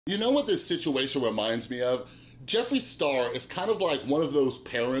You know what this situation reminds me of? Jeffree Star is kind of like one of those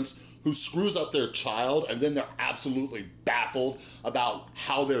parents who screws up their child and then they're absolutely baffled about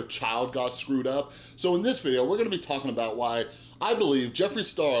how their child got screwed up. So in this video, we're gonna be talking about why I believe Jeffree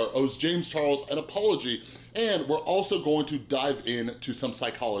Star owes James Charles an apology, and we're also going to dive into some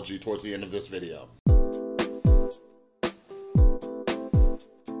psychology towards the end of this video.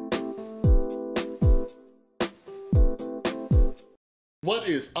 What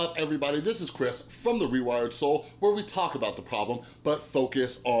is up, everybody? This is Chris from The Rewired Soul, where we talk about the problem, but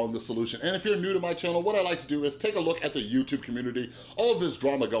focus on the solution. And if you're new to my channel, what I like to do is take a look at the YouTube community, all of this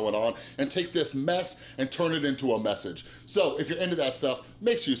drama going on, and take this mess and turn it into a message. So if you're into that stuff,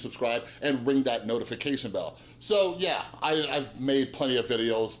 make sure you subscribe and ring that notification bell. So yeah, I've made plenty of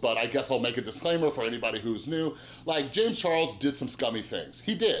videos, but I guess I'll make a disclaimer for anybody who's new. Like, James Charles did some scummy things.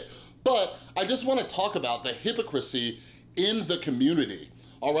 He did. But I just want to talk about the hypocrisy in the community,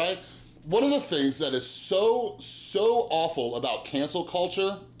 all right? One of the things that is so awful about cancel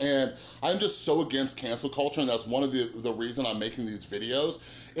culture, and I'm just so against cancel culture, and that's one of the reason I'm making these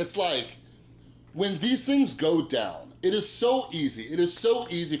videos, it's like, when these things go down, it is so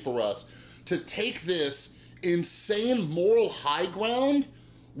easy for us to take this insane moral high ground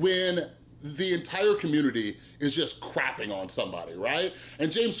when the entire community is just crapping on somebody, right?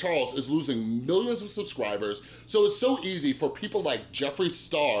 And James Charles is losing millions of subscribers, so it's so easy for people like Jeffree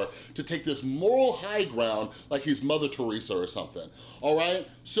Star to take this moral high ground like he's Mother Teresa or something, all right?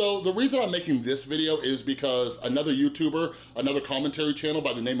 So the reason I'm making this video is because another YouTuber, another commentary channel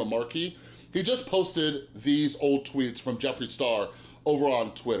by the name of Marky, he just posted these old tweets from Jeffree Star over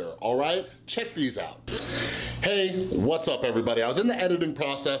on Twitter, all right? Check these out. Hey, what's up, everybody? I was in the editing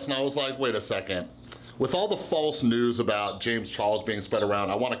process and I was like, wait a second. With all the false news about James Charles being spread around,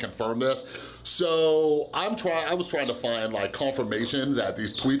 I wanna confirm this. So I was trying to find like confirmation that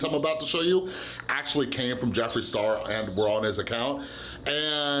these tweets I'm about to show you actually came from Jeffree Star and were on his account.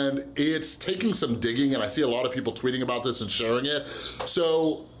 And it's taking some digging, and I see a lot of people tweeting about this and sharing it.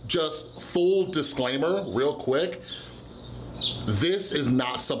 So just full disclaimer, real quick, this is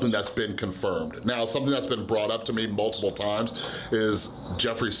not something that's been confirmed. Now, something that's been brought up to me multiple times is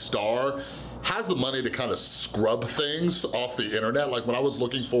Jeffree Star has the money to kind of scrub things off the internet. Like when I was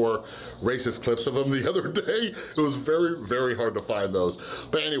looking for racist clips of him the other day, it was very hard to find those.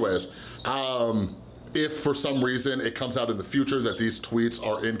 But anyways, if for some reason it comes out in the future that these tweets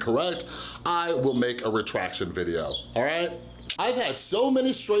are incorrect, I will make a retraction video, all right? I've had so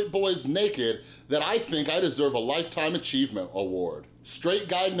many straight boys naked that I think I deserve a Lifetime Achievement Award. Straight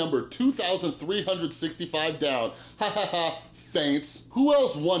guy number 2,365 down, ha ha ha, faints. Who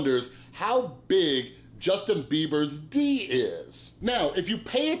else wonders how big Justin Bieber's D is? Now, if you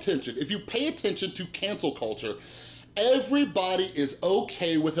pay attention to cancel culture, everybody is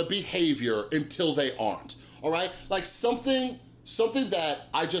okay with a behavior until they aren't, all right? Like something that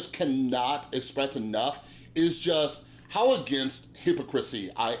I just cannot express enough is just how against hypocrisy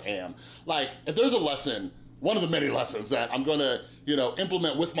I am. Like, if there's a lesson, one of the many lessons that I'm gonna,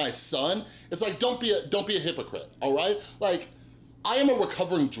 implement with my son, it's like, don't be a hypocrite, all right? Like, I am a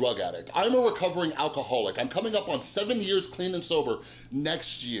recovering drug addict. I'm a recovering alcoholic. I'm coming up on 7 years clean and sober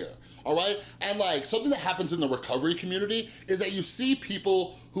next year, all right? And like, something that happens in the recovery community is that you see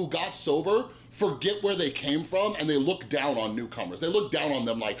people who got sober forget where they came from and they look down on newcomers. They look down on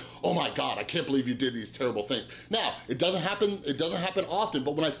them like, oh my God, I can't believe you did these terrible things. Now, it doesn't happen often,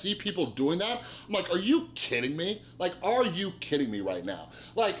 but when I see people doing that, I'm like, are you kidding me? Like, are you kidding me right now?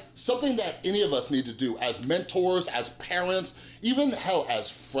 Like, something that any of us need to do as mentors, as parents, even hell, as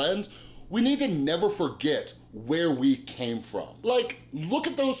friends, we need to never forget where we came from. Like, look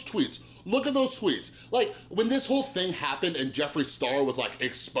at those tweets. Look at those tweets. Like, when this whole thing happened and Jeffree Star was like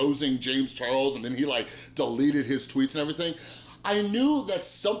exposing James Charles and then he like deleted his tweets and everything, I knew that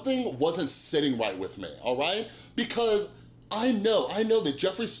something wasn't sitting right with me, all right? Because I know that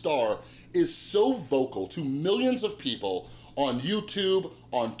Jeffree Star is so vocal to millions of people on YouTube,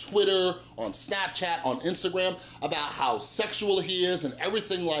 on Twitter, on Snapchat, on Instagram, about how sexual he is and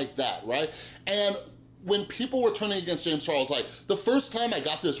everything like that, right? And when people were turning against James Charles, like, the first time I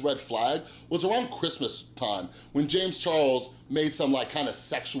got this red flag was around Christmas time when James Charles made some like kind of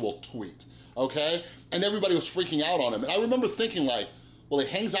sexual tweet, okay? And everybody was freaking out on him. And I remember thinking like, well, he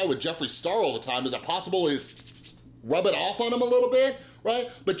hangs out with Jeffree Star all the time. Is it possible he's rubbing off on him a little bit, right?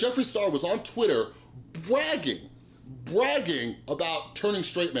 But Jeffree Star was on Twitter bragging about turning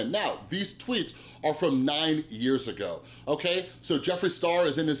straight men. Now, these tweets are from 9 years ago, okay? So Jeffree Star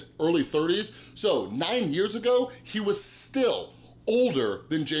is in his early 30s. So 9 years ago, he was still older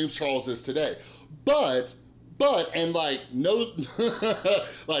than James Charles is today. But But, and like, no,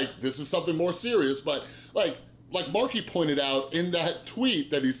 like, this is something more serious, but like Marky pointed out in that tweet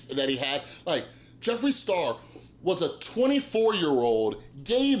that he had, like, Jeffree Star was a 24-year-old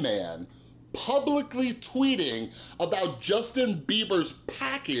gay man publicly tweeting about Justin Bieber's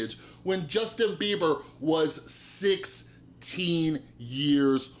package when Justin Bieber was 16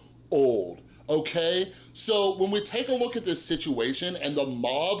 years old. Okay, so when we take a look at this situation and the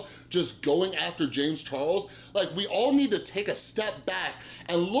mob just going after James Charles, like, we all need to take a step back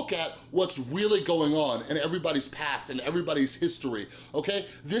and look at what's really going on in everybody's past and everybody's history, okay?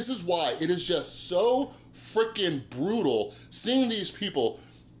 This is why it is just so freaking brutal seeing these people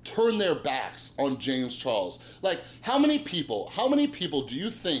turn their backs on James Charles. Like, how many people do you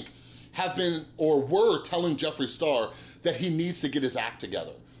think have been or were telling Jeffree Star that he needs to get his act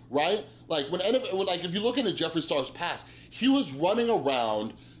together, right? Like, if you look into Jeffree Star's past, he was running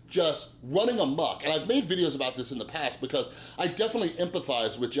around just running amok. And I've made videos about this in the past because I definitely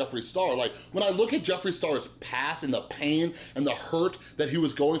empathize with Jeffree Star. Like, when I look at Jeffree Star's past and the pain and the hurt that he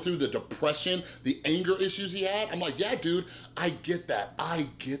was going through, the depression, the anger issues he had, I'm like, yeah, dude, I get that,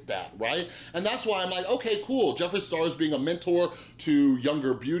 right? And that's why I'm like, okay, cool, Jeffree Star is being a mentor to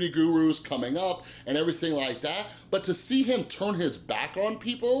younger beauty gurus coming up and everything like that. But to see him turn his back on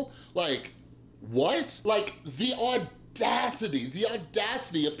people, like, what? Like, the audacity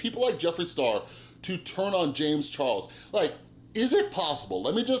of people like Jeffree Star to turn on James Charles. Like, is it possible,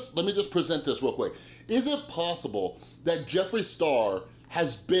 let me just present this real quick. Is it possible that Jeffree Star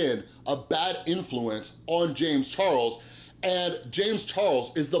has been a bad influence on James Charles, and James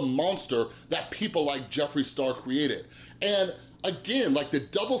Charles is the monster that people like Jeffree Star created? And again, like, the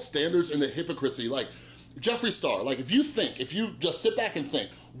double standards and the hypocrisy, like, Jeffree Star, like, if you just sit back and think,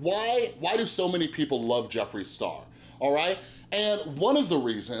 why do so many people love Jeffree Star? All right? And one of the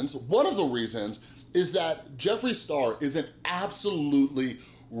reasons is that Jeffree Star is an absolutely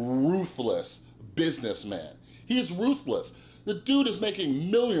ruthless businessman. He is ruthless. The dude is making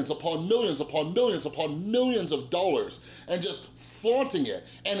millions upon millions upon millions upon millions of dollars and just flaunting it.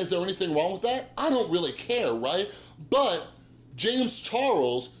 And is there anything wrong with that? I don't really care, right? But James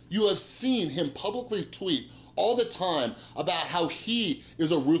Charles, you have seen him publicly tweet all the time about how he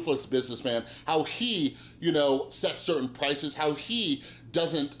is a ruthless businessman, how he, sets certain prices, how he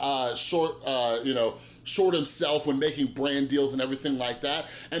doesn't short himself when making brand deals and everything like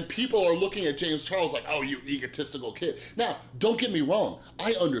that. And people are looking at James Charles like, oh, you egotistical kid. Now, don't get me wrong,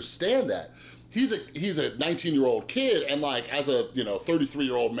 I understand that. He's a 19-year-old kid, and like, as a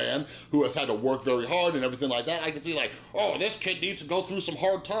 33-year-old man who has had to work very hard and everything like that, I can see like, oh, this kid needs to go through some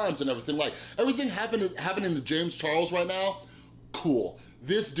hard times and everything. Like, everything happening to James Charles right now, cool.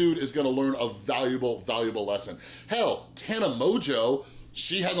 This dude is gonna learn a valuable lesson. Hell, Tana Mojo,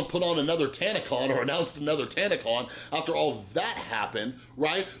 she hasn't put on another TanaCon or announced another TanaCon after all that happened,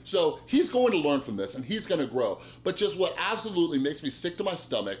 right? So he's going to learn from this and he's gonna grow. But just what absolutely makes me sick to my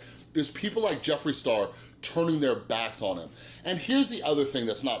stomach is people like Jeffree Star turning their backs on him. And here's the other thing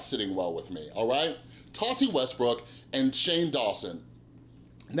that's not sitting well with me, all right? Tati Westbrook and Shane Dawson.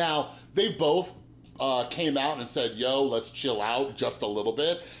 Now, they both came out and said, yo, let's chill out just a little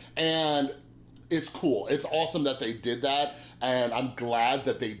bit. And it's cool, it's awesome that they did that, and I'm glad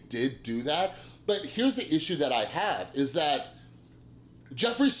that they did do that. But here's the issue that I have, is that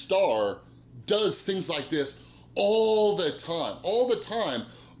Jeffree Star does things like this all the time,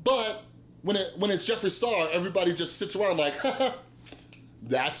 but when it's Jeffree Star, everybody just sits around like,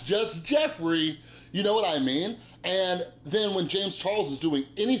 that's just Jeffree, you know what I mean? And then when James Charles is doing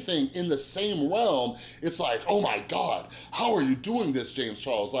anything in the same realm, it's like, oh my God, how are you doing this, James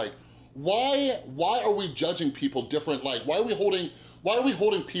Charles? Like, why are we judging people different? Like, why are we holding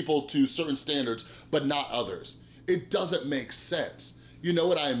people to certain standards but not others? It doesn't make sense. You know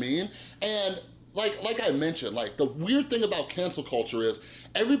what I mean? And like I mentioned, like, the weird thing about cancel culture is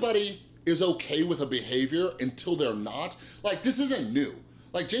everybody is okay with a behavior until they're not. Like, this isn't new.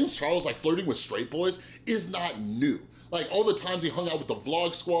 Like, James Charles, like, flirting with straight boys is not new. Like, all the times he hung out with the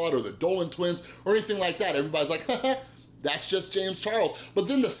Vlog Squad or the Dolan twins or anything like that, everybody's like, haha, that's just James Charles. But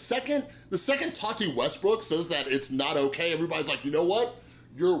then the second Tati Westbrook says that it's not okay, everybody's like, you know what?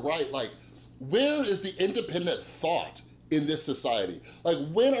 You're right. Like, where is the independent thought in this society? Like,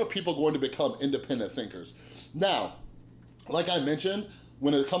 when are people going to become independent thinkers? Now, like I mentioned,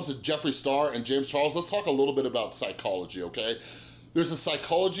 when it comes to Jeffree Star and James Charles, let's talk a little bit about psychology, okay? There's a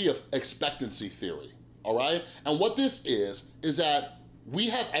psychology of expectancy theory, all right? And what this is that we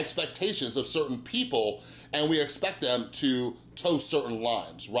have expectations of certain people and we expect them to toe certain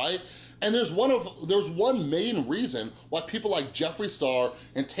lines, right? And there's one main reason why people like Jeffree Star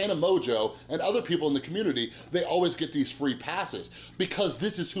and Tana Mongeau and other people in the community, they always get these free passes because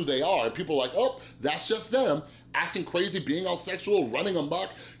this is who they are. And people are like, oh, that's just them, acting crazy, being all sexual, running amok,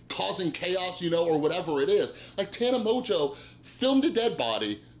 causing chaos, you know, or whatever it is. Like Tana Mongeau filmed a dead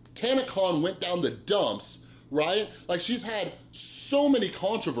body, Tana Khan went down the dumps, right? Like she's had so many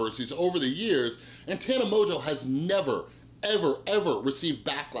controversies over the years and Tana Mongeau has never, ever received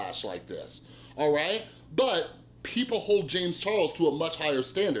backlash like this, all right? But people hold James Charles to a much higher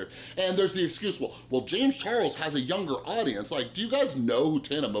standard. And there's the excuse, well, James Charles has a younger audience. Like, do you guys know who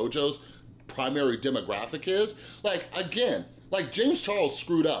Tana Mongeau's primary demographic is? Like, again, like James Charles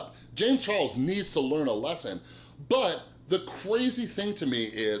screwed up. James Charles needs to learn a lesson. But the crazy thing to me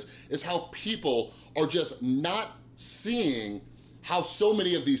is how people are just not seeing how so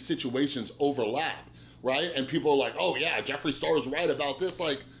many of these situations overlap, right? And people are like, oh yeah, Jeffree Star is right about this.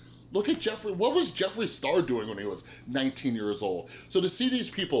 Like, look at Jeffree, what was Jeffree Star doing when he was 19 years old? So to see these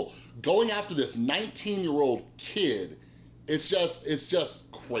people going after this 19-year-old kid, it's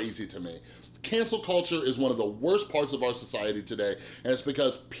just crazy to me. Cancel culture is one of the worst parts of our society today, and it's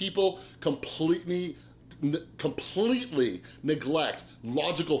because people completely neglect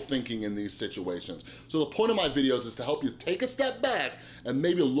logical thinking in these situations. So the point of my videos is to help you take a step back and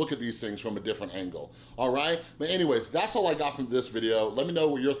maybe look at these things from a different angle, all right? But anyways, that's all I got from this video. Let me know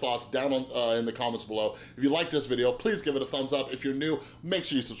what your thoughts down in the comments below. If you like this video, please give it a thumbs up. If you're new, make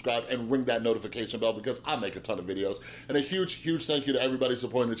sure you subscribe and ring that notification bell because I make a ton of videos. And a huge thank you to everybody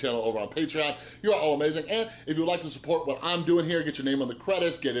supporting the channel over on Patreon. You are all amazing. And if you would like to support what I'm doing here, get your name on the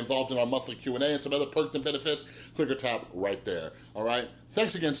credits, get involved in our monthly Q&A and some other perks and benefits, click or tap right there, all right?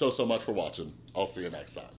 Thanks again so much for watching. I'll see you next time.